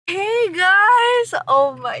guys,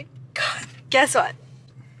 oh my god. Guess what?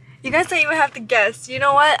 You guys don't even have to guess. You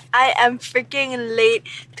know what? I am freaking late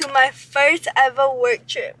to my first ever work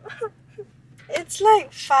trip. It's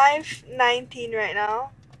like 5:19 right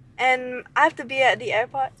now. And I have to be at the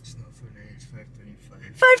airport. It's not for now, it's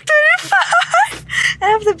 5:25. 5:25! I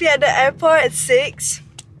have to be at the airport at 6.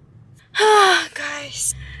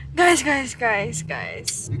 Guys.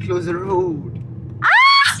 They close the road.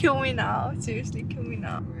 Kill me now. Seriously, kill me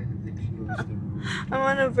now. They close the road. I'm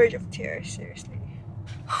on the verge of tears, seriously.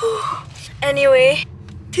 Anyway,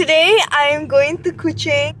 today I am going to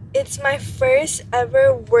Kuching. It's my first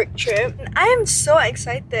ever work trip. And I am so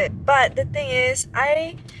excited. But the thing is,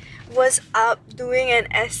 I was up doing an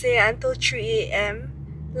essay until 3 AM.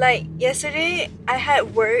 Like yesterday, I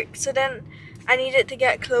had work, so then I needed to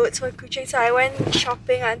get clothes for Kuching, so I went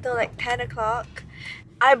shopping until like 10 o'clock.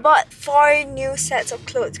 I bought 4 new sets of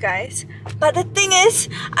clothes, guys. But the thing is,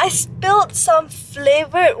 I spilled some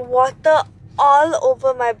flavored water all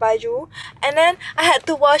over my baju, and then I had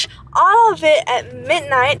to wash all of it at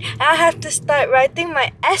midnight, and I have to start writing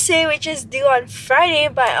my essay, which is due on Friday,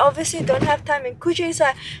 but I obviously don't have time in Kuching, so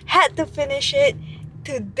I had to finish it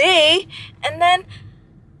today. And then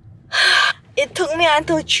it took me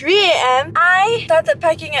until 3 AM. I started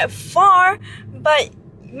packing at 4, but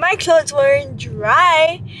my clothes weren't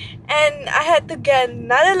dry, and I had to get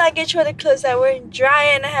another luggage for the clothes that weren't dry,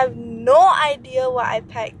 and I have no idea what I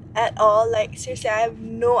packed at all. Like seriously, I have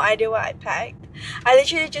no idea what I packed. I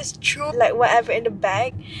literally just threw like whatever in the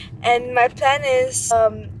bag, and my plan is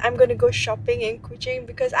I'm gonna go shopping in Kuching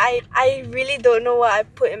because I really don't know what I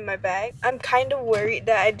put in my bag. I'm kind of worried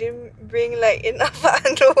that I didn't bring like enough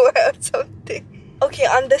underwear or something. Okay,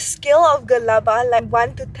 on the scale of galaba, like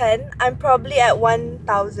 1 to 10, I'm probably at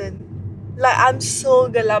 1,000. Like I'm so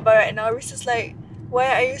galaba right now. Reese is like,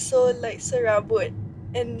 why are you so like serabut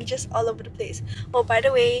and just all over the place? Oh, by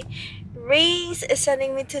the way, Reese is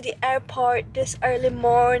sending me to the airport this early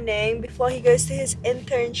morning before he goes to his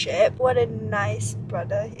internship. What a nice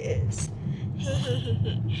brother he is.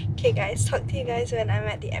 Okay guys, talk to you guys when I'm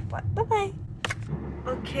at the airport. Bye bye.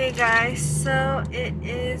 Okay guys, so it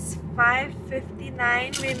is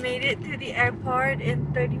 5:59. We made it to the airport in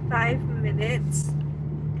 35 minutes.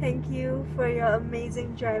 Thank you for your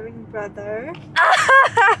amazing driving, brother.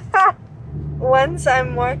 Once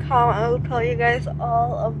I'm more calm, I will tell you guys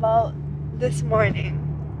all about this morning,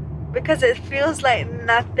 because it feels like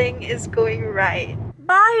nothing is going right.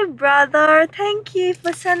 Bye, brother. Thank you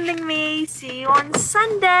for sending me. See you on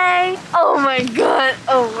Sunday. Oh my god.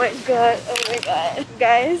 Oh my god. Oh my god.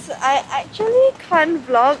 Guys, I actually can't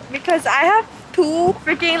vlog because I have 2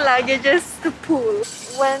 freaking luggages to pull.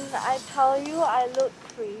 When I tell you I look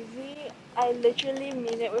crazy, I literally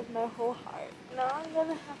mean it with my whole heart. Now I'm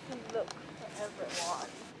gonna have to look for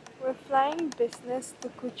everyone. We're flying business to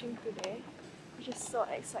Kuching today, which is so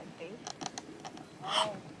exciting.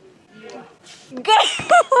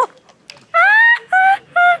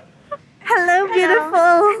 Hello,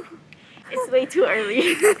 beautiful. It's way too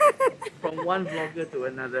early. From one vlogger to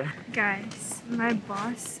another. Guys, my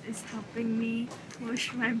boss is helping me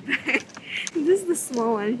push my bag. This is the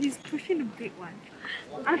small one. He's pushing the big one.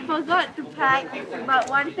 I forgot to pack, but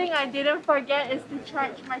one thing I didn't forget is to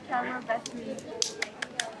charge my camera battery.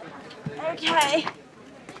 Okay.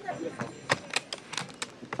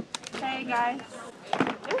 Hey guys.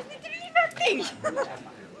 There was literally nothing.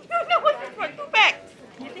 You don't know what to put. Go back.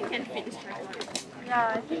 You think can fit this tripod?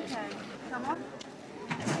 Yeah, I think can. Come on.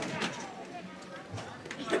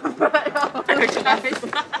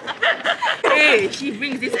 Hey, she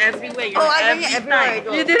brings this everywhere. You know, I bring it everywhere I time. go.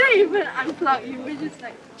 You didn't even unplug. You were just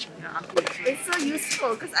like. It's so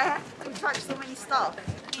useful because I have to charge so many stuff.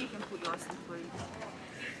 You can put your slipper in.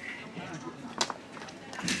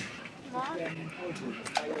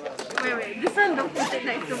 Wait. This one don't put it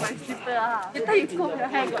next to my slipper. Later you comb your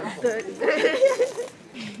hair got dirt.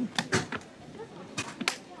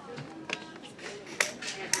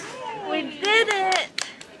 We did it!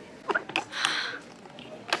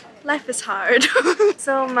 Life is hard.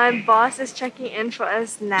 So my boss is checking in for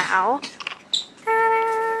us now.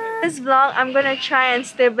 This vlog, I'm gonna try and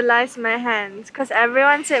stabilize my hands because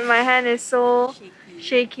everyone said my hand is so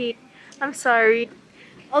shaky. I'm sorry.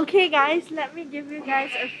 Okay guys, let me give you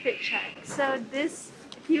guys a fit check. So this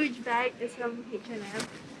huge bag is from H&M,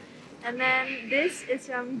 and then this is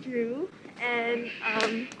from Drew, and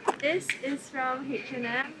this is from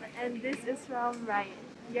H&M, and this is from Ryan.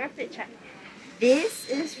 Your fit check. This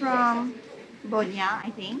is from Bonya,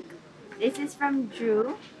 I think. This is from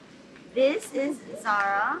Drew. This is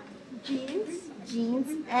Zara. Jeans,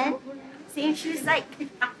 and same shoes like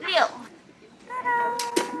Leo.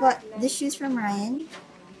 Ta-da! Got the shoes from Ryan.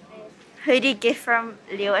 Hoodie gift from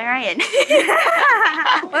Leo and Ryan.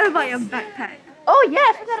 What about your backpack? Oh yeah,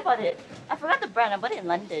 I forgot about it. I forgot the brand. I bought it in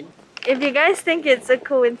London. If you guys think it's a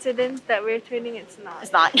coincidence that we're turning, it's not.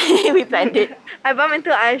 It's not. We planned it. I bumped into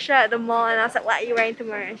Aisha at the mall and I was like, what are you wearing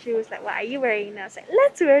tomorrow? And she was like, what are you wearing? And I was like,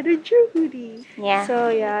 let's wear the Drew hoodie. Yeah. So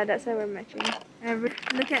yeah, that's why we're matching.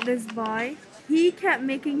 Look at this boy. He kept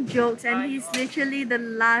making jokes and he's literally the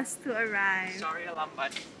last to arrive. Sorry,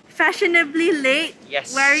 lambat. Fashionably late,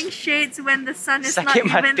 Yes. wearing shades when the sun is Sakit not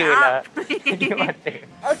even mata lah. up. Sakit mata.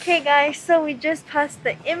 Okay guys, so we just passed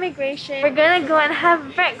the immigration. We're gonna go and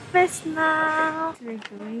have breakfast now. We're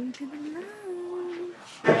going to the lounge.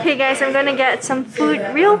 Okay guys, I'm gonna get some food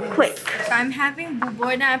real quick. I'm having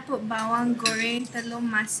bubur and I put bawang goreng, telur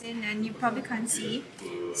masin, and you probably can't see.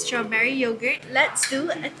 Strawberry yogurt. Let's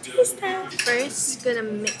do a taste test. First, gonna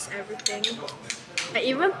mix everything. I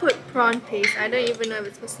even put prawn paste. I don't even know if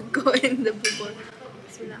it's supposed to go in the bubur.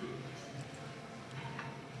 Bismillah.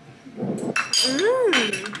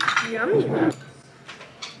 Mmm, yummy.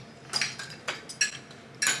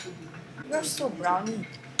 You're so browny.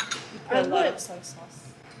 You put I a lot put- of soy sauce.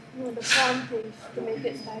 No, the prawn paste to make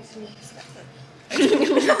it spicy.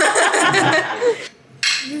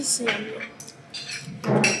 This is yummy.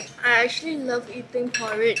 I actually love eating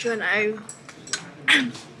porridge when I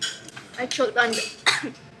choked on the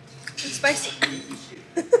it's spicy.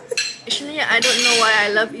 Actually, I don't know why I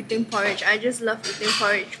love eating porridge. I just love eating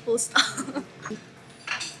porridge, full stop.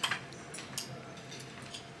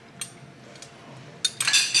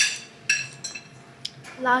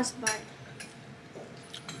 Last bite.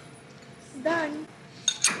 Done.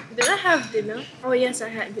 Did I have dinner? Oh yes, I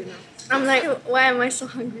had dinner. I'm like, why am I so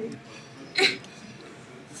hungry?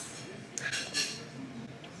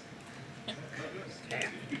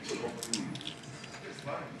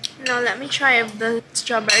 Now let me try if the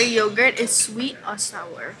strawberry yogurt is sweet or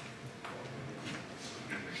sour.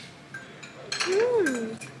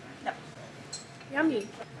 Mmm. Yummy.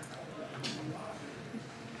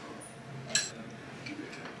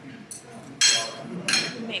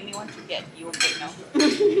 You make me want to get yogurt now.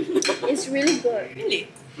 It's really good. Really?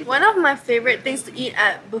 One of my favorite things to eat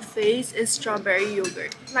at buffets is strawberry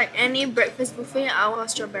yogurt. Like any breakfast buffet, I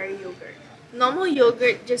want strawberry yogurt. Normal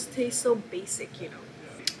yogurt just tastes so basic, you know.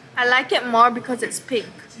 I like it more because it's pink.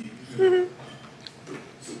 Done.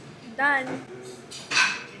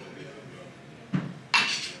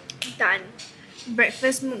 Done.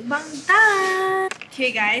 Breakfast mukbang done.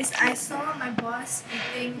 Okay guys, I saw my boss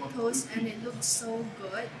eating toast and it looked so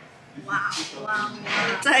good. Wow, wow,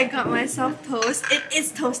 wow. So I got myself toast. It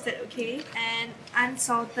is toasted, okay? And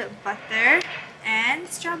unsalted butter and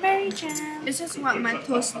strawberry jam. This is what my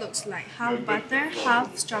toast looks like. Half butter,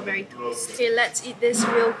 half strawberry toast. Okay, let's eat this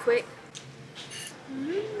real quick.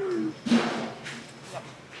 Mm.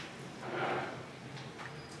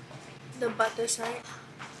 The butter side.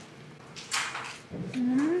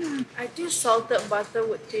 I think salted butter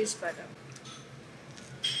would taste better.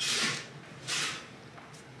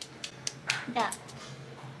 Yeah.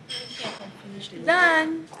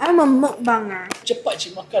 Done. I'm a mukbanger. Cepat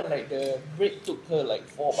she makan, like the break took her like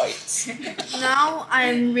 4 bites. Now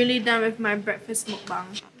I'm really done with my breakfast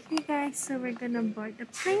mukbang. Okay guys, so we're gonna board the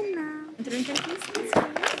plane now. Terima kasih.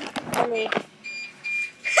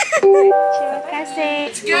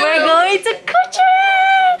 We're going to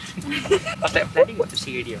Kuching! I was like planning what to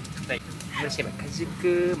say already. Like, I'm gonna say my cousin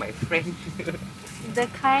ke, my friend ke. The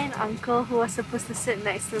kind uncle who was supposed to sit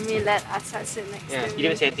next to me let Asad sit next Yeah, to he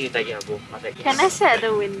didn't me. say anything lagi aku. I was like, Can I sit at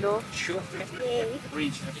the window? Sure.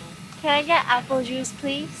 Bridge. Can I get apple juice,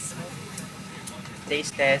 please?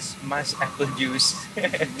 Taste test, must apple juice.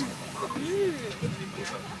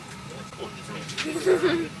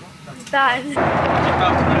 Done.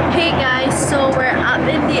 Hey guys, so we're up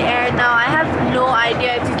in the air now. I have no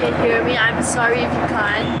idea if you can hear me. I'm sorry if you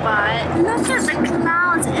can't, but look at the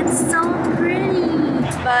clouds. It's so pretty.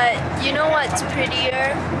 But you know what's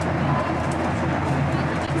prettier?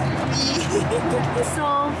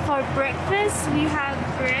 So for breakfast, we have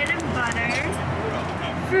bread and butter,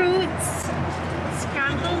 fruits,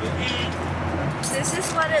 scrambled egg. This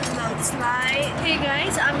is what it looks like. Hey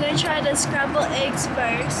guys, I'm gonna try the scrambled eggs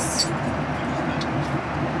first.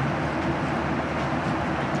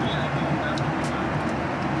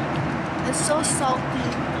 It's so salty.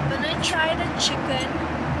 I'm gonna try the chicken.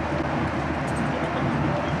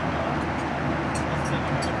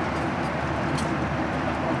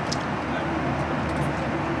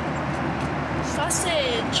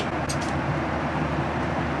 Sausage.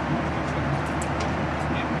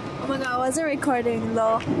 Oh my god, wasn't recording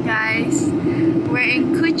though. Guys, we're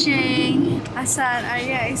in Kuching. Asan, are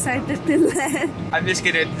you excited to land? I'm just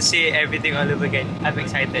gonna say everything all over again. I'm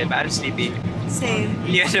excited, but I'm sleepy. Same.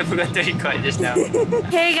 Leona forgot to record just now.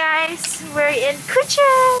 Hey guys, we're in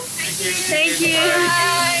Kuching. Thank you.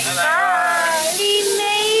 Bye. Bye. We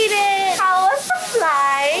made it. How was the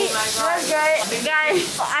flight? It was great. Guys,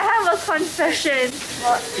 I have a confession.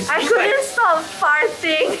 I couldn't stop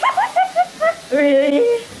farting.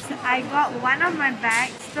 Really? I got one of my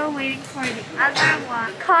bags, still waiting for the other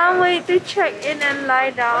one. Can't wait to check in and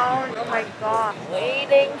lie down. Oh my god.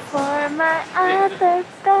 Waiting for my other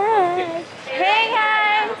bag. Hey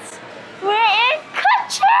guys! We're in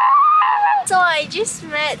Kuching! So I just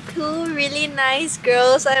met two really nice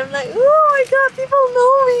girls. I'm like, oh my god, people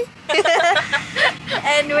know me.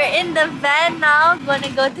 And we're in the van now,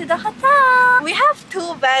 gonna go to the hotel. We have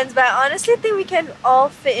two vans, but I honestly think we can all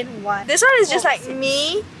fit in one. This one is just like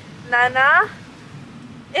me, Nana.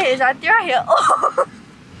 Hey, is Atira here? Oh!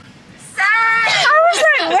 I was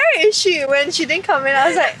like, where is she? When she didn't come in, I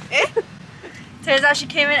was like, eh? Turns out she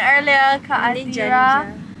came in earlier.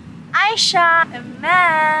 Atira, Aisha, and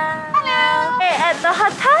Mel. Hello! We're at the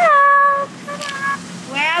hotel.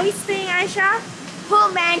 Where are we staying, Aisha?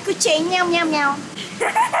 Pullman Kuching, meow meow meow.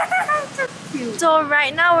 So cute. So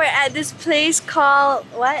right now we're at this place called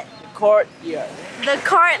what? Court, yeah. The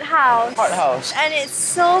Court House. Court house. And it's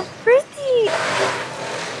so pretty.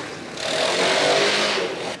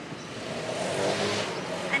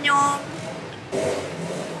 Annyeong.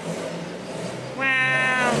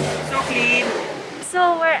 Wow, so clean.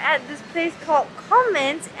 So we're at this place called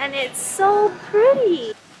Commons and it's so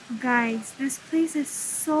pretty. Guys, this place is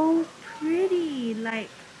so pretty. Like,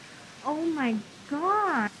 oh my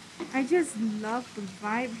god. I just love the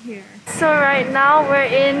vibe here. So right now we're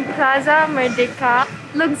in Plaza Merdeka.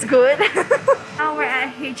 Looks good. Now we're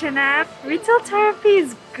at H&M. Retail therapy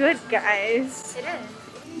is good, guys. It is.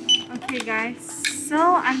 Okay guys,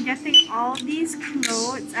 so I'm getting all these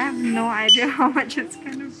clothes. I have no idea how much it's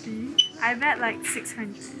gonna be. I bet like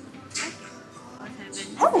 600.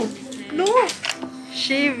 Oh, look!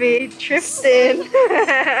 Shavy, thrifting.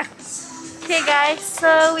 Okay guys,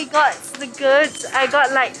 so we got the goods. I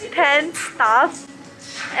got like 10 stuff.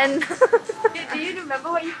 And Do you remember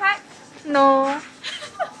what you packed? no.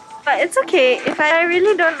 But it's okay. If I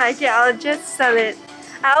really don't like it, I'll just sell it.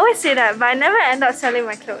 I always say that, but I never end up selling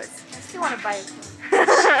my clothes. I still want to buy it.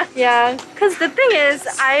 Yeah, because the thing is,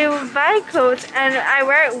 I buy clothes and I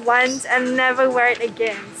wear it once and never wear it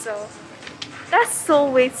again. So that's so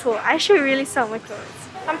wasteful. I should really sell my clothes.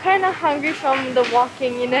 I'm kind of hungry from the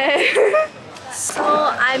walking, you know. So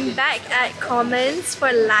I'm back at Commons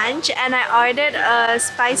for lunch and I ordered a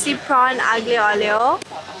spicy prawn aglio olio.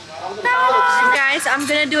 Guys, I'm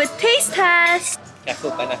gonna do a taste test.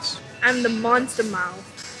 Careful, panas. I'm the monster mouth.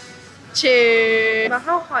 Cheers. But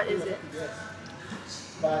how hot is it?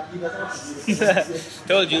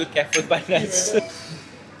 Told you, careful, panas.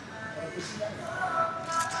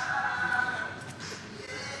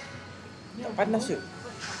 Panas yun.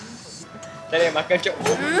 Cari makan cok.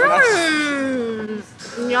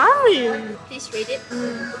 Yummy. Please rate it.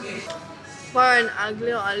 For an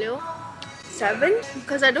aglio olio, 7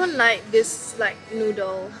 because I don't like this like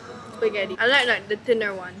noodle spaghetti. I like the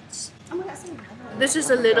thinner ones. This is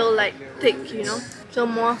a little like thick, you know, so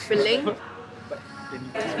more filling.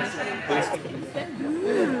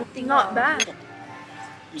 Not bad.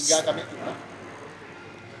 Who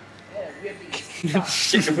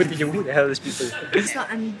the hell is people? So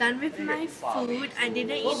I'm done with my food. I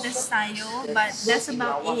didn't eat the sayo, but that's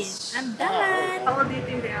about it. I'm done. How old do you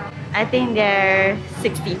think they are? I think they're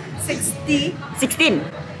 60. 60? 16.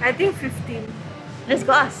 I think 15. Let's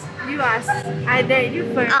go ask. You ask. I dare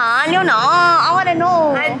you first. Leona, I want to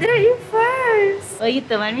know. I dare you first. Will you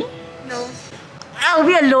teman me? No. I'll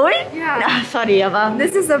be alone? Yeah. Sorry, abang.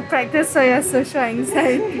 This is a practice for your social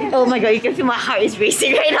anxiety. Oh my god, you can feel my heart is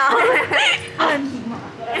racing right now.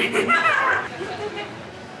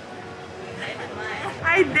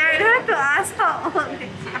 I dared her to ask how old they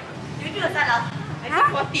are. You do a salah. I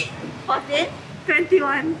think 14. 14?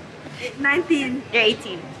 21. 19. You're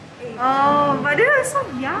 18. Oh, but they were so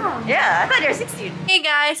young. Yeah, I thought you're 16. Hey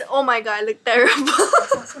guys, oh my god, I look terrible.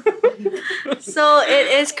 So it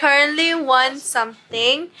is currently 1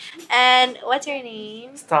 something. And what's your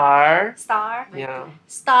name? Star. Star? Yeah.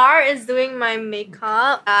 Star is doing my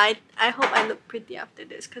makeup. I hope I look pretty after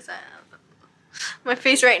this because I have my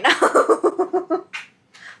face right now.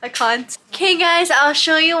 I can't. Okay guys, I'll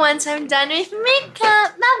show you once I'm done with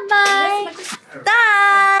makeup. Bye bye.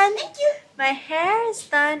 Done. Thank you. My hair is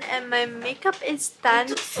done and my makeup is done.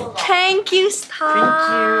 Thank you,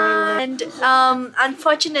 Star. And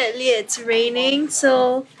unfortunately it's raining,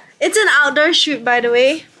 so it's an outdoor shoot, by the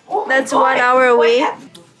way. That's 1 hour away.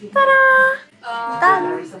 Ta-da!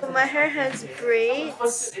 Done. So my hair has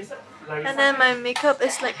braids, and then my makeup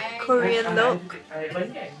is like a Korean look.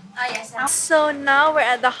 So now we're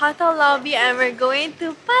at the hotel lobby and we're going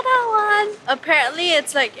to Palawan. Apparently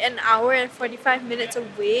it's like 1 hour and 45 minutes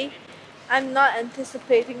away. I'm not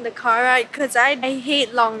anticipating the car ride because I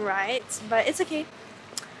hate long rides, but it's okay.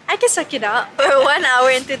 I can suck it up. We're 1 hour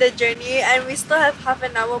into the journey and we still have half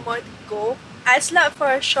an hour more to go. I slept for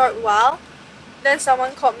a short while. Then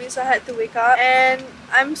someone called me, so I had to wake up. And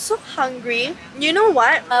I'm so hungry. You know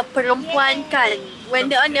what? Perempuan kan, when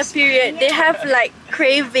they're on their period, they have like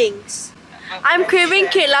cravings. I'm craving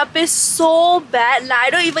kek lapis so bad. Like, I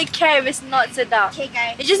don't even care if it's not sedap. Okay,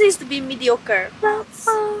 guys. It just needs to be mediocre.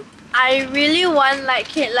 I really want like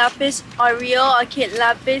kek lapis Oreo or kek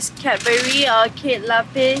lapis Cadbury or kek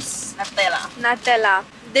lapis Nutella.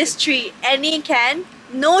 This three, any can.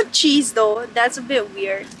 No cheese though, that's a bit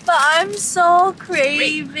weird. But I'm so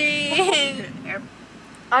craving.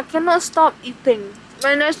 I cannot stop eating.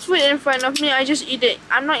 When there's food in front of me, I just eat it.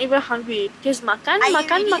 I'm not even hungry. Just makan, Are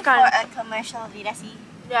makan, you ready makan. for a commercial Vida C?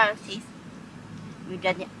 Yes. Please. We've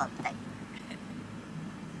done it all the time.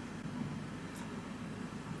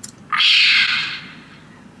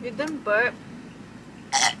 You didn't burp.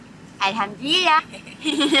 Alhamdulillah.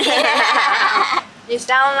 You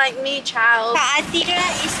sound like me, child. Kak Atira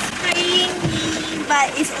is spraying me, but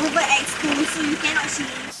it's overexposed, so you cannot see.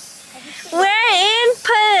 We're in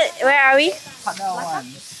Where are we? Padawan.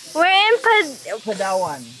 We're in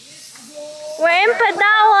Padawan. We're in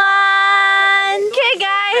Padawan. Okay,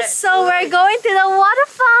 guys, so we're going to the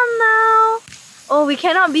waterfall now. Oh, we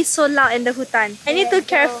cannot be so loud in the hutan. I need to be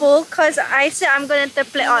careful because I said I'm going to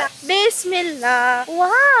play on. Bismillah.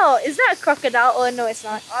 Wow, is that a crocodile? Oh, no, it's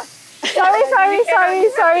not. Sorry.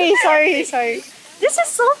 This is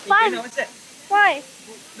so fun. What's that? Why?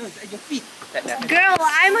 No, it's at your feet. Girl,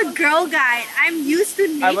 I'm a girl guide. I'm used to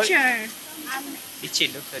nature.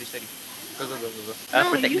 Licin, sorry. Go.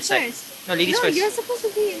 No, Protect you the side. first. No, ladies No, first. you're supposed to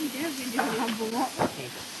be in their video.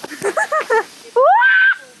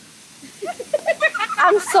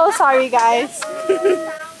 I'm so sorry, guys.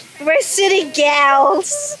 We're city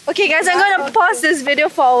gals. Okay, guys, I'm gonna pause this video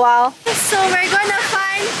for a while. So we're gonna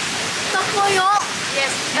find Tokoyo. Yes,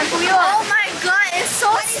 Tokoyo. Oh my god, it's so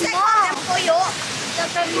small.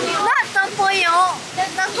 Not Tokoyo. The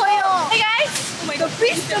Tokoyo. Hey guys, the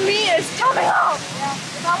beast to me is coming out.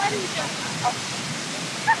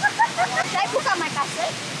 Saya buka my castle.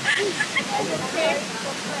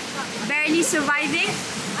 Barely surviving.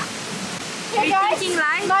 Hey guys, Rethinking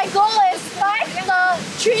life. My goal is 5 the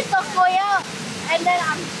 3 Tokoyo, and then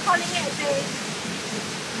I'm calling it a day.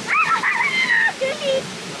 Really?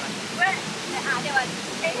 Where? That one.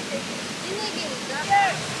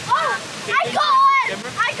 Oh, I got one!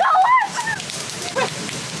 I got one!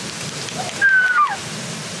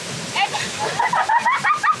 And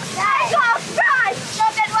I got a frog!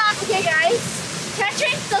 Not that one! Okay guys,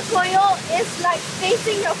 catching Tokoyo is like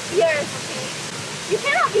facing your fears, okay? You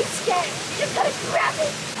cannot be scared. You just gotta grab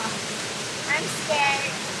it. I'm scared.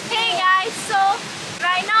 Hey guys, so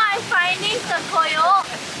right now I'm finding Tokoyo.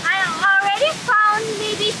 I already found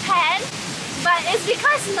maybe 10, but it's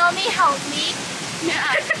because Nomi helped me.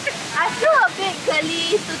 I feel a bit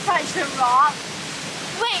girly to touch the rock.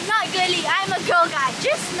 Wait, not girly. I'm a girl guy.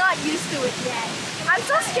 Just not used to it yet. I'm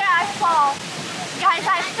so scared I fall. Guys,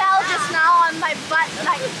 I fell just now on my butt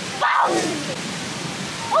like BOOM!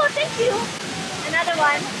 Oh, thank you. Another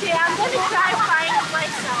one. Okay, I'm gonna try find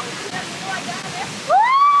myself. Woo!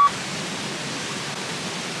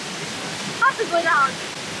 Have to go down.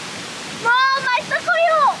 Mom, my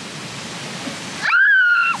Tokoyo!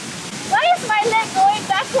 Ah! Why is my leg going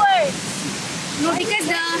backwards? No, Because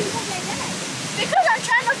I'm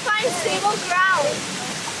trying to find stable ground.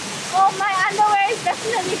 Oh, my underwear is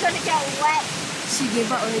definitely gonna get wet. She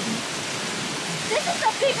gave up already. This is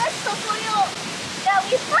the biggest Tokoyo that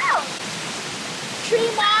we found. 3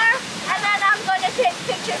 more, and then I'm gonna take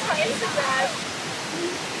pictures for Instagram.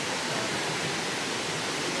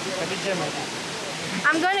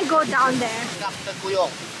 I'm gonna go down there.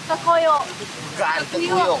 Tekuyong. Tokoyo. Bukan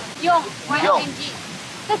tekuyong. Yung. Yung.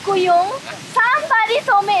 Tekuyong? Somebody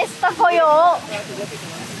told me it's Tokoyo.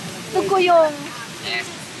 Tekuyong.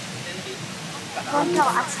 Oh no,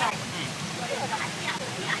 outside.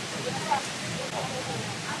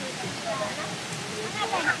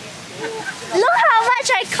 Look how much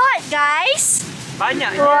I caught, guys.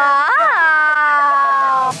 Banyak.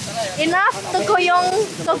 Wow. enough takuyong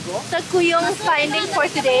finding for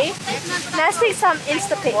today. Let's take some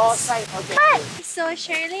Instapics. Cut! So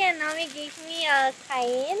Shirley and Nami gave me a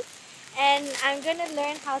kain and I'm gonna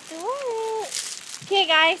learn how to wear it. Okay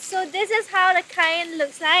guys, so this is how the kain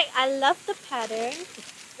looks like. I love the pattern.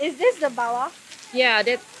 Is this the bawah? Yeah,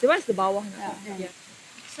 that one's the bawah. Yeah.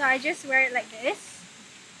 So I just wear it like this.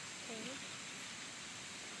 Okay.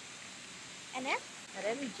 And then? And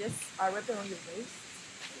then we just wrap it on your waist.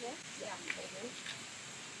 Yes. Yeah, like this.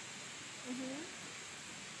 And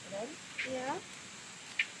then Yeah.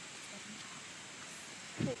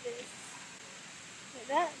 Like this. Like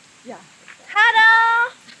that. yeah.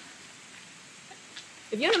 Ta-da!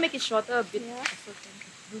 If you want to make it shorter a bit, Yeah. also can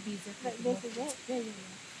do these. Like this, is it? Yeah.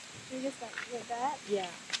 You just like that. Yeah.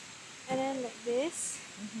 And then like this.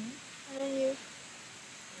 Mm-hmm. And then you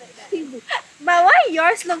like that. But why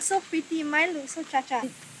yours looks so pretty? Mine looks so cha-cha.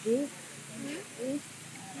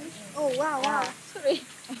 Oh wow. Sorry.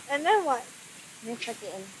 And then what? Let's tuck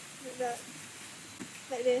it in. Like that.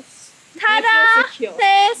 Like this. You Ta-da! feel secure.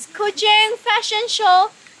 This Kuching fashion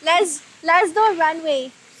show. Let's do a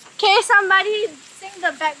runway. Okay, somebody sing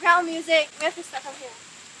the background music. We have to start from here.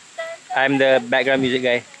 I'm the background music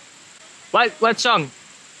guy. What song?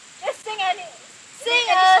 Just sing any. Sing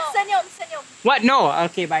senyum. What? No.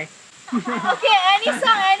 Okay, bye. Okay, any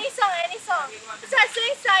song. So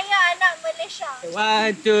sing Saya Anak Malaysia.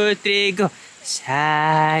 1, 2, 3, go.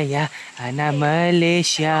 Saya anak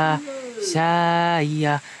Malaysia.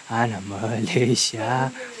 Saya anak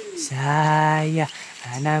Malaysia. Saya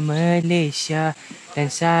anak Malaysia. Dan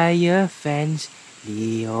saya fans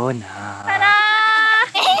Leona. Ta-da!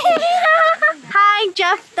 Hi,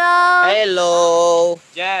 Jeffto. Hello.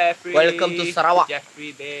 Jeffrey. Welcome to Sarawak.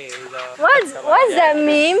 Jeffrey Bezos. What's that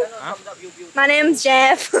meme? My name's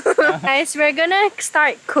Jeff. Guys, we're gonna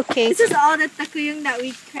start cooking. This is all the takuyung that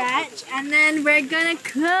we catch, and then we're gonna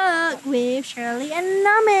cook with Shirley and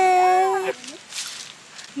Nami.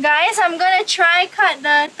 Guys, I'm gonna try cut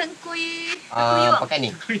the takuyung. Pakai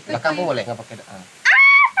ni. Belakang pun boleh. Pakai.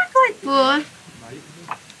 Takut pun.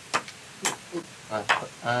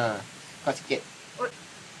 Kau sikit.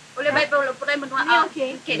 Boleh baik boleh menua. Ini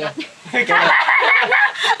okay. Okay.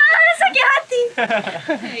 Sakit hati.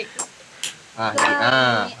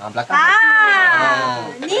 Belakang.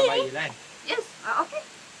 Ni. Yes. Okay.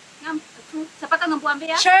 Ngam. Siapa kan ngam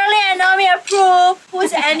ambil ya? Shirley and Nami approve.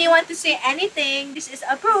 Who's anyone to say anything? This is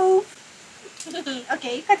approved.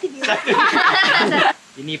 Okay, continue.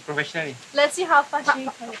 Ini professional ni. Let's see how fast she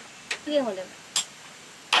can.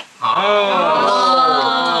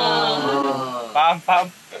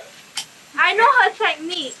 Faham. I know her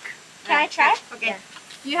technique. Can I try? Okay.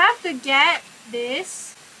 You have to get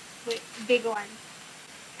this big one.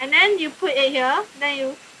 And then you put it here. Then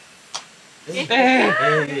you...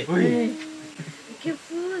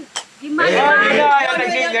 Careful. Jimat.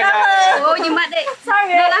 Oh, jimat dek.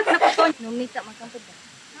 Sorry. Nomi tak makan pedas.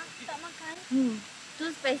 Tak makan. Too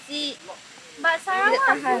spicy. But Sarawak Tidak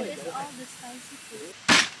tahan. food is all the spicy food.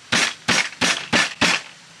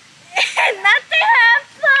 Nothing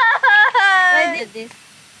happened. Why did this?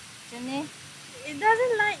 Macam ni. It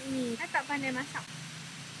doesn't like me. I tak pandai masak.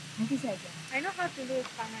 Nanti saja. I know how to do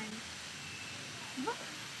tangan.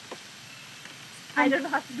 I don't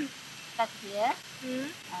know how to do. Cut here.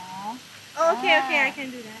 Oh, okay, I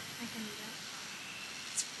can do that.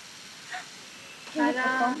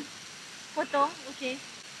 Ta-da. Potong? Okay.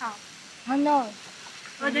 How? Oh no.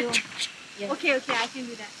 Oh, the Yes. okay, I can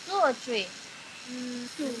do that. 2 or 3?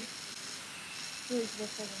 2. 2 is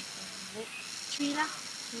better than 3 lah.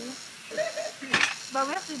 But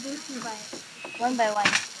we have to do 2 by 1 by 1.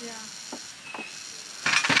 yeah.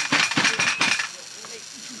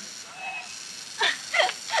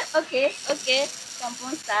 Okay.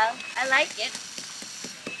 Kampung style. I like it.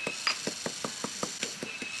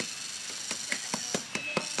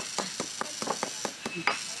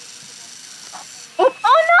 Oh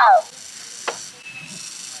no!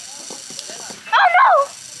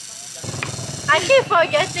 I keep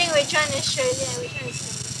forgetting which one is Shirley and which one is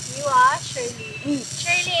me. You are Shirley.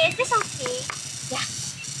 Shirley, is this okay? Yeah.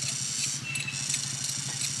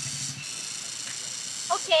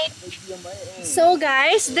 Okay. So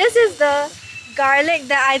guys, this is the garlic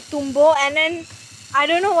that I tumbo, and then I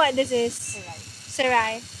don't know what this is.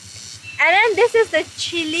 Serai. And then this is the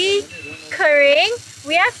chili kering.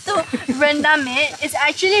 We have to rendam it. It's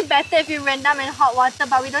actually better if you rendam in hot water,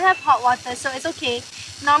 but we don't have hot water, so it's okay.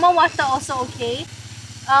 Normal water also okay.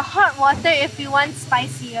 Hot water if you want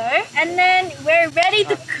spicier. And then we're ready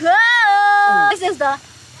to cook. This is the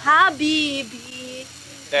Habibi.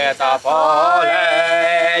 Tak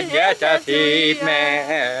boleh Aja cantik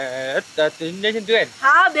met. Macam tu kan?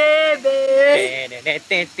 Habibi.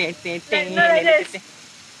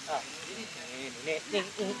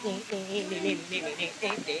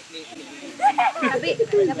 Cabai,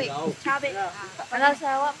 cabai. Cabai. Kalau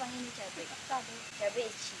Sarawak panggil ni cabai. Cabai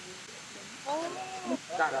cili. Oh.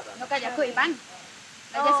 Nak jago Iban.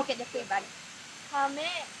 Ajar sikit jago Iban. Kami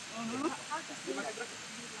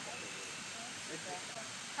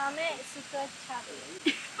kami suka cabai.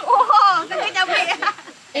 Oh, suka cabai.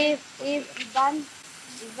 If Iban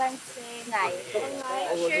say ngai.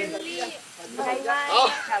 Surely Ngai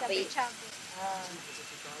cabai.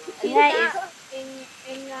 Ingai is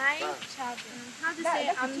ingai cabai. How to say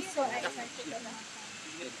I'm so excited.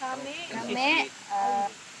 Kami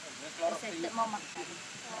Excited mau makan.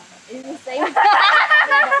 It's the same.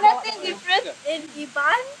 nothing different in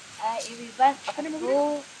Iban. Iban,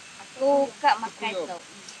 aku kak makai tu.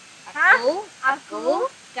 Hah? Aku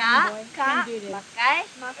kak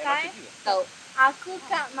makai tu. aku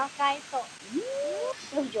kak makai to.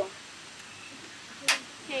 Hujung.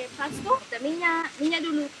 Okay, lepas tu Minyak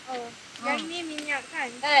dulu. oh, yang ni minyak kan?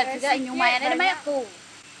 Tidak Sikit, nyumai ada banyak tu.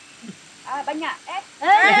 Banyak.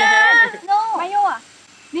 No. Mayo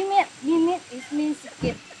Mimit is mean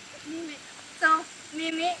sikit. So,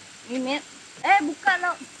 Mimi, Mimit. Buka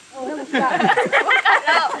lo. Oh, buka.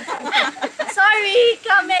 sorry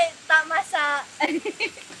kami tak masak.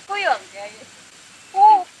 Kuyok.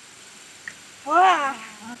 Oh. Wah,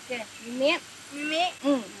 Okay. Mimit. Mimi,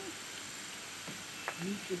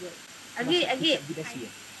 Agi. Vida C.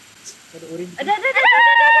 Ada.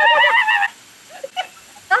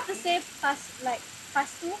 how to say pas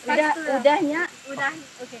tu lah. Udahnya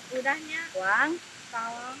Udahnya bawang.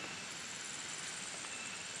 bawang.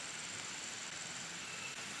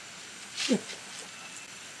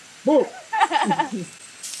 Bu.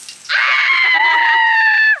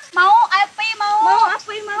 Mau apa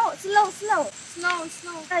mau? Slow. Snow.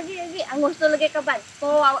 Lagi. Angus tu lagi kaban.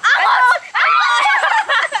 Angus.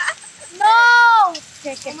 No!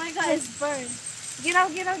 Okay. Oh my god, it's burned. Girau.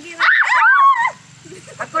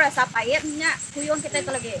 Aku rasa pahitnya. Kuyong kita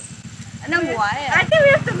itu lagi. Anong buah ya? I think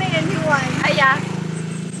we have to make a new one. Ayah.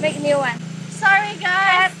 Make new one. Sorry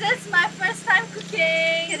guys, this is my first time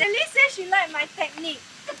cooking. Lily says she liked my technique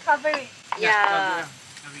to cover it. Ya.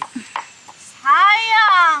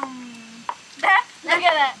 Sayang! There, look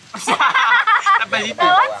at that. Sampai situ.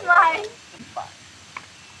 That one's mine.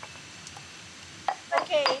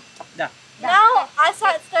 Okay. Dah. Now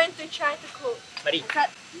Asad's turn to try to cook. Mari.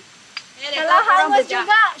 Kalau hangus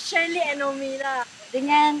juga, Shirley and Omila.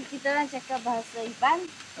 Dengan kita orang cakap bahasa Iban,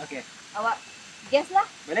 Okey. awak guess lah.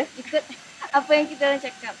 Boleh? Ikut apa yang kita orang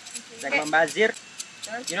cakap. Jangan membazir.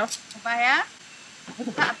 You know? Apa ya?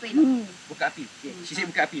 Buka apa ini? Buka api. Okay. She said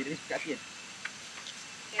buka api. Dia buka api kan?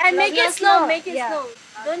 And make it slow, make it Yeah. slow.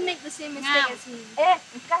 Don't make the same mistake as me.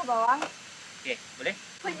 Ikan bawang. Okey, boleh?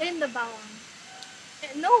 Put in the bawang.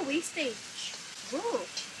 No wastage. Ooh.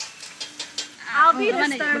 I'll be the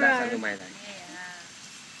mana Aku dah selalu stirrer. main tadi.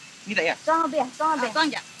 Ni tak ya? Tuang habis.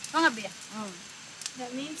 Tuang habis.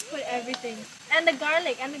 That means put everything. And the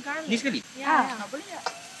garlic, Ni sekali? Yeah. Boleh tak?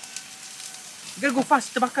 You gotta go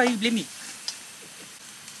fast. Terbakar, you blame me.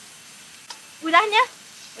 Udahnya?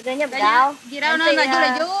 Udahnya berdau. Girau Nanti nak ya.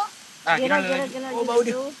 laju-laju. Kira Girau. Oh, bau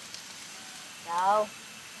dia. Berdau.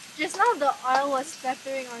 Just now the oil was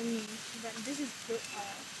splattering on me. But this is good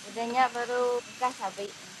oil. Udahnya baru ikan cabai.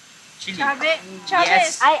 Chili. Cabai.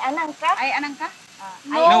 Yes. Ai anang kah? Ai anangkah?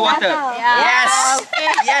 No water. Yes.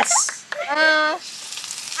 Yes.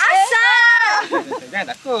 Asam! Jangan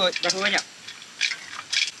takut. Berapa banyak?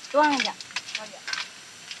 Tuang aja.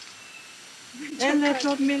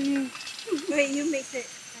 Wait, you mix it.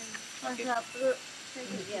 Okay. Masa perut.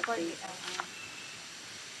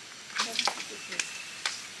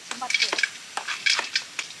 Sempat tu.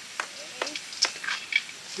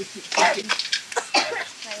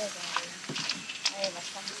 Saya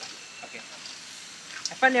basah. Okay.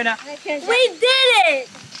 Have fun, Leona. We did it!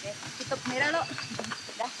 Tutup merah lo.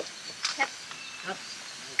 Dah.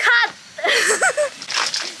 Cut!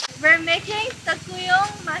 We're making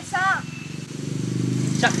takuyong masak.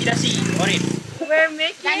 Cap Vida C. Orange. We're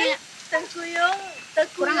making takuyong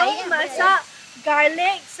Kurang air, masak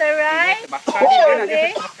garlic, serai. Terbakar dia kan? Okay.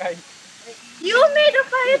 Terbakar. You made the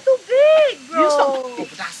fire too big, bro. You stop.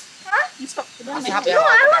 Pedas. Huh? You stop. No,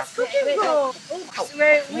 I was cooking, bro. Oops,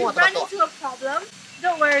 we've run into a problem.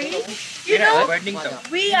 Don't worry. You know, Burning tau.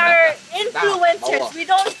 we are influencers. We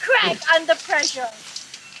don't crack under pressure.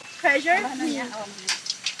 Pressure?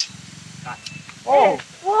 Oh.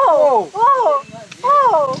 Whoa! Whoa!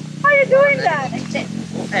 Whoa! How are you doing that?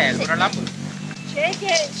 Korang lama.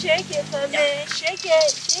 Shake it for me. Shake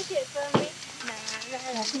it for me.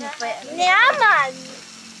 Nyaman.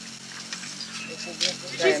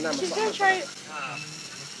 She's gonna try it.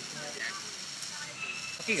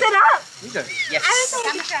 Okay. Sit up. Yes. I was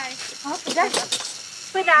going to try. Oh, pedas.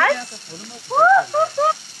 Pedas?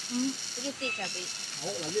 Sedikit cabai.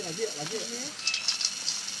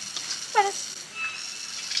 Pedas.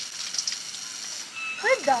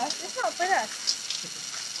 Pedas? It's not pedas.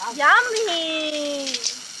 Yummy.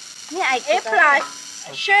 Ni air A plus.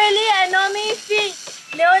 Shirley and Nomi feed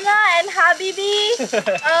Leona and Habibi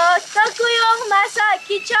Takuyong masak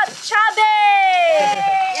kicap cabai.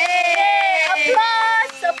 Yay!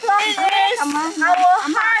 Applause is our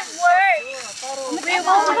hard work. We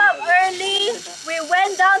woke up early. We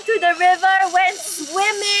went down to the river, went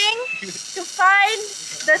swimming to find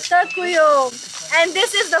the takuyong. And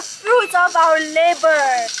this is the fruit of our labor.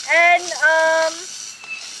 And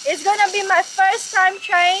it's gonna be my first time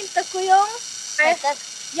trying takuyong.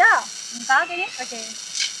 Yeah. Okay.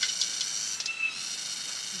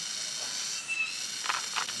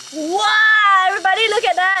 Wow! Everybody, look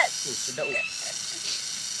at that. Sedap.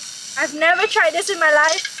 I've never tried this in my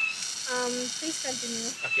life. Please continue.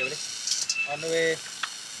 Okay, boleh. On the way.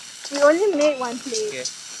 We only made one plate. Okay.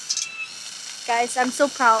 Guys, I'm so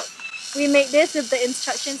proud. We made this with the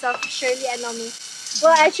instructions of Shirley and Nomi.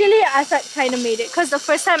 Well, actually, I kind of made it because the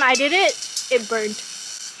first time I did it, it burned.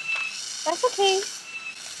 That's okay.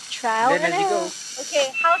 Trial Then and as you go. error. Okay,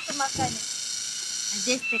 how to makan it?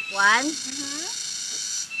 Just take one.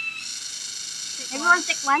 Everyone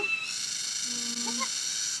take one.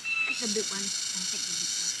 Take the big one. Take the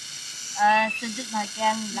big one. Sudut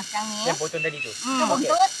bahagian belakang ni. Yang potong tadi tu.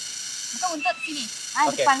 Buntut. Bukan buntut sini.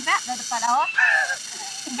 Okay. Depan kak. Dah depan awak.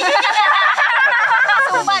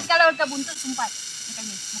 Sumpat kalau dekat buntut sumpat. Macam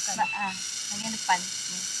ni. Bukan. Bahagian depan.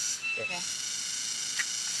 Okay.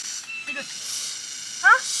 Sudut.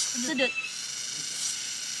 Hah? Sudut.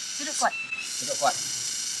 Sudut kuat. Sedap kuat.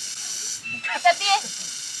 Tapi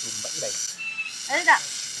Sumbat baik. ada tak?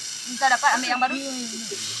 Kau dapat ambil yang baru?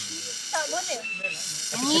 Tak boleh.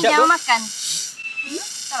 Yang ni jangan makan.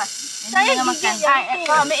 Salah. Yang ni jangan makan.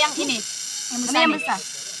 Kau ambil yang ini. Ambil yang besar.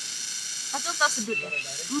 Lepas tu kau sedut dia.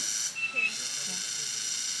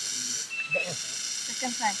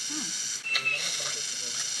 Tekan side.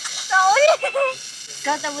 Tak boleh.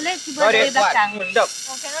 Kau tak boleh cuba Kau dari dia kuat. belakang. Sedap.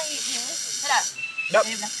 Oh, cannot eat this. Sedap. Sedap.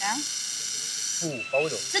 Dari belakang. Power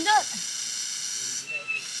tu. Sedut.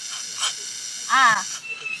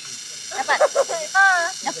 Dapat.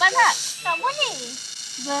 Dapat tak? Tak boleh.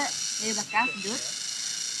 Cuba dari belakang sedut.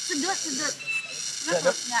 Sedut.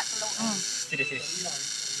 Kenapa nak keluar? Sini.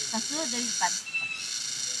 Lepas tu dari depan.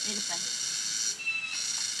 Dari depan.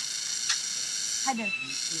 Ada.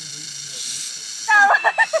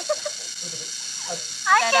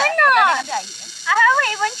 I cannot. I haven't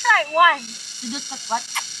even tried one. Sudut kuat-kuat.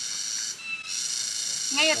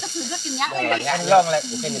 Ngay atas sudut kenyang. Yang long like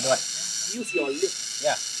bukan itu. Use your lip.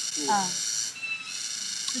 Yeah.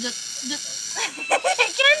 Sudut. I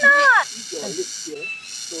cannot. Use your lip here.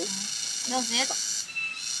 So Close it.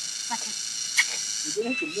 Sakit. you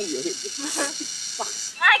don't have to move your head.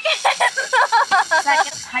 I cannot.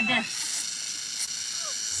 Sakit. Ada.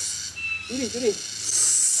 Sini.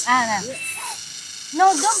 Nah.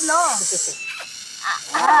 No, don't blow. Do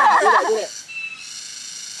that.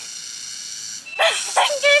 I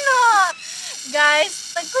cannot.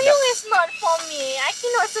 Guys, takuyong is not for me. I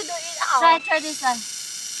cannot sedut it out. Try this one.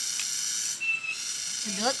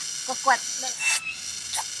 Sudut. Kuat.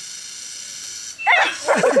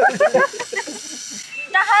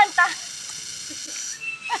 Tahan.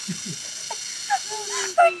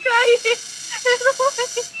 I'm crying.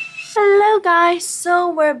 Hello guys, so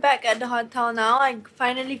we're back at the hotel now. I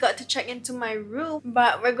finally got to check into my room,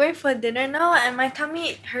 but we're going for dinner now and my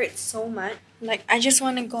tummy hurts so much. Like, I just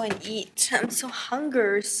want to go and eat. I'm so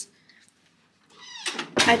hungry.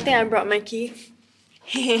 I think I brought my key.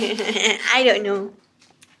 I don't know.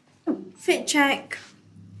 Fit check.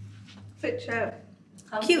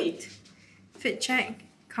 Cute. Fit check.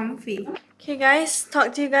 Comfy. Okay guys,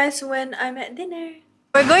 talk to you guys when I'm at dinner.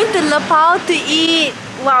 We're going to Lepau to eat.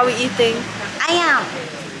 What are we eating? Ayam.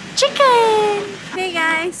 Chicken! Hey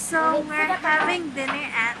guys, so we're having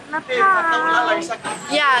dinner at Lepau.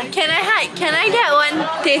 Yeah, can I get one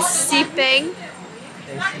teh peng?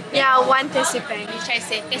 Yeah, one teh peng. Try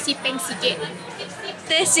say, teh peng sikit.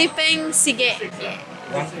 Teh peng sikit.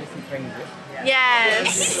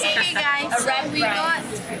 Yes. Hey guys, so we got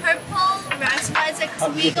purple raspberries.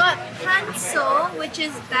 We got panso, which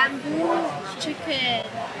is bamboo chicken,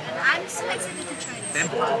 and I'm so excited to try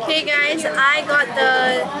this. Okay guys, I got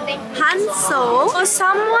the panso. Oh,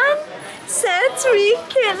 someone sent me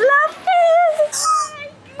kid lapis.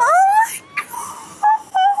 Oh my god!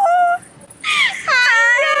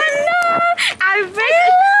 I baked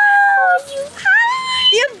it.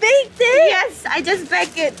 You baked it? Yes, I just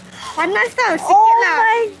baked it. Panas tau, sikit Oh lah.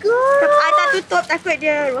 my god! I tak tutup takut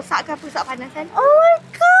dia rosak ke apa sebab panas kan. Oh my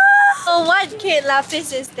god! So what kid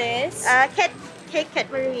lapis is this?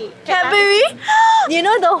 Cadbury. Cadbury? You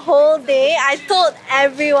know, the whole day I told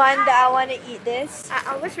everyone that I want to eat this.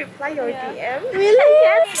 I always reply your DM. Really?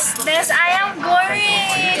 Yes. There's ayam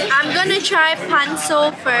goreng. I'm gonna try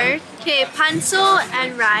panso first. Okay, panso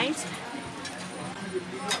and rice.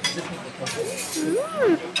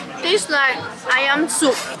 Tastes like ayam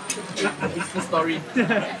soup.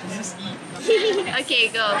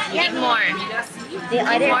 Okay, go. Eat more.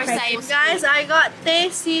 More sides. Guys, I got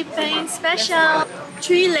Tasty Pain Special.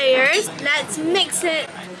 3 layers. Let's mix it.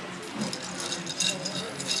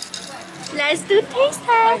 Let's do taste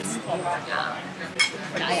test.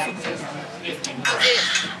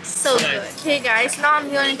 So good. Okay guys, now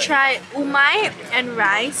I'm gonna try umai and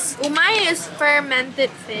rice. Umai is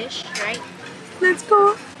fermented fish, right? Let's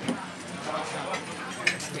go.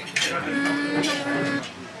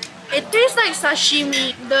 It tastes like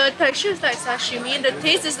sashimi. The texture is like sashimi. The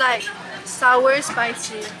taste is like sour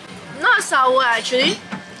spicy. Not sour actually.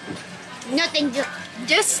 No, thank you.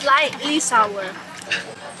 Just slightly sour.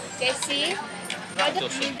 Okay, see?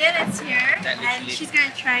 Then it's here and she's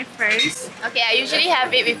gonna try first. Okay, I usually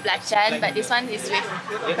have it with belacan, but this one is with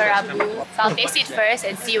kerabu. So I'll taste it first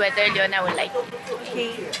and see whether Leona will like it.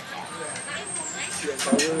 Okay.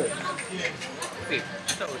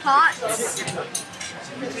 Hot.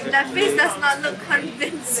 That face does not look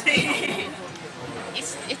convincing.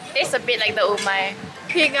 It tastes a bit like the umai.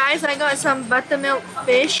 Okay guys, I got some buttermilk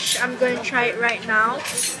fish. I'm going to try it right now.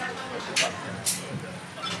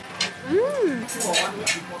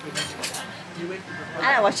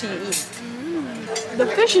 I like watching you eat. The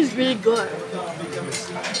fish is really good.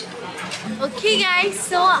 Okay guys,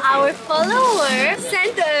 so our follower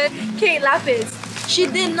sent a cake lapis. She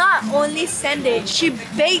did not only send it, she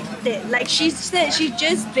baked it. Like she said, she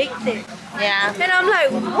just baked it. Yeah. And I'm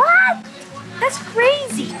like, what? That's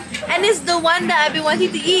crazy. And it's the one that I've been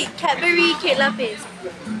wanting to eat, Cadbury cake lapis.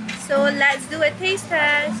 So let's do a taste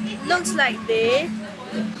test. Looks like this.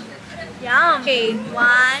 Yum. Okay,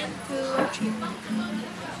 1, 2, 3.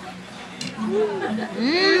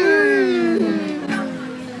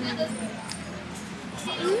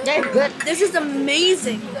 They're good. This is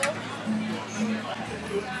amazing.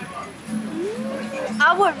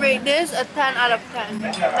 I would rate this a 10 out of 10.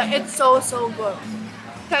 Like, it's so good.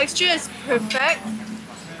 Texture is perfect.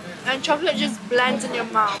 And chocolate just blends in your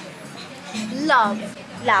mouth. Love.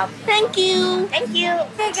 Thank you. Thank you.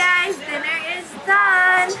 Okay guys, dinner is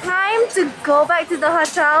done. Time to go back to the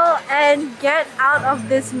hotel and get out of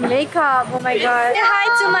this makeup. Oh my god. Say hi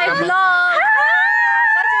to my vlog.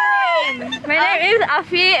 What's your name? My name is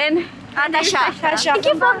Afi and Natasha. Thank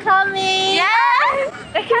you for coming. yes,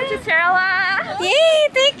 welcome to Sarawak. Yay,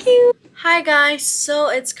 thank you. Hi guys, so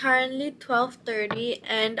it's currently 12:30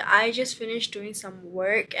 and I just finished doing some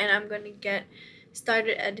work and I'm gonna get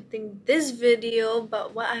started editing this video,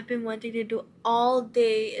 but what I've been wanting to do all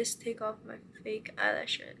day is take off my fake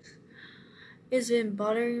eyelashes. It's been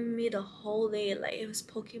bothering me the whole day, like it was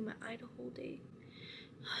poking my eye the whole day.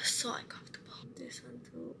 So uncomfortable. This one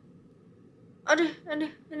too.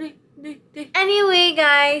 Anyway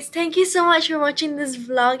guys, thank you so much for watching this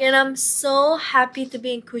vlog and I'm so happy to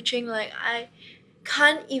be in Kuching. Like I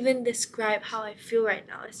can't even describe how I feel right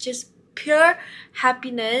now. It's just pure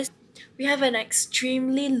happiness. We have an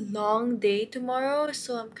extremely long day tomorrow,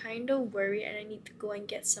 so I'm kind of worried and I need to go and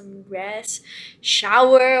get some rest,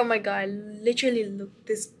 shower. Oh my god, I literally look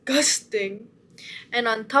disgusting. And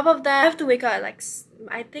on top of that, I have to wake up at like,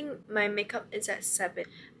 I think my makeup is at 7.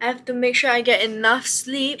 I have to make sure I get enough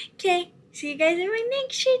sleep. Okay, see you guys in my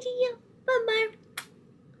next video. Bye bye.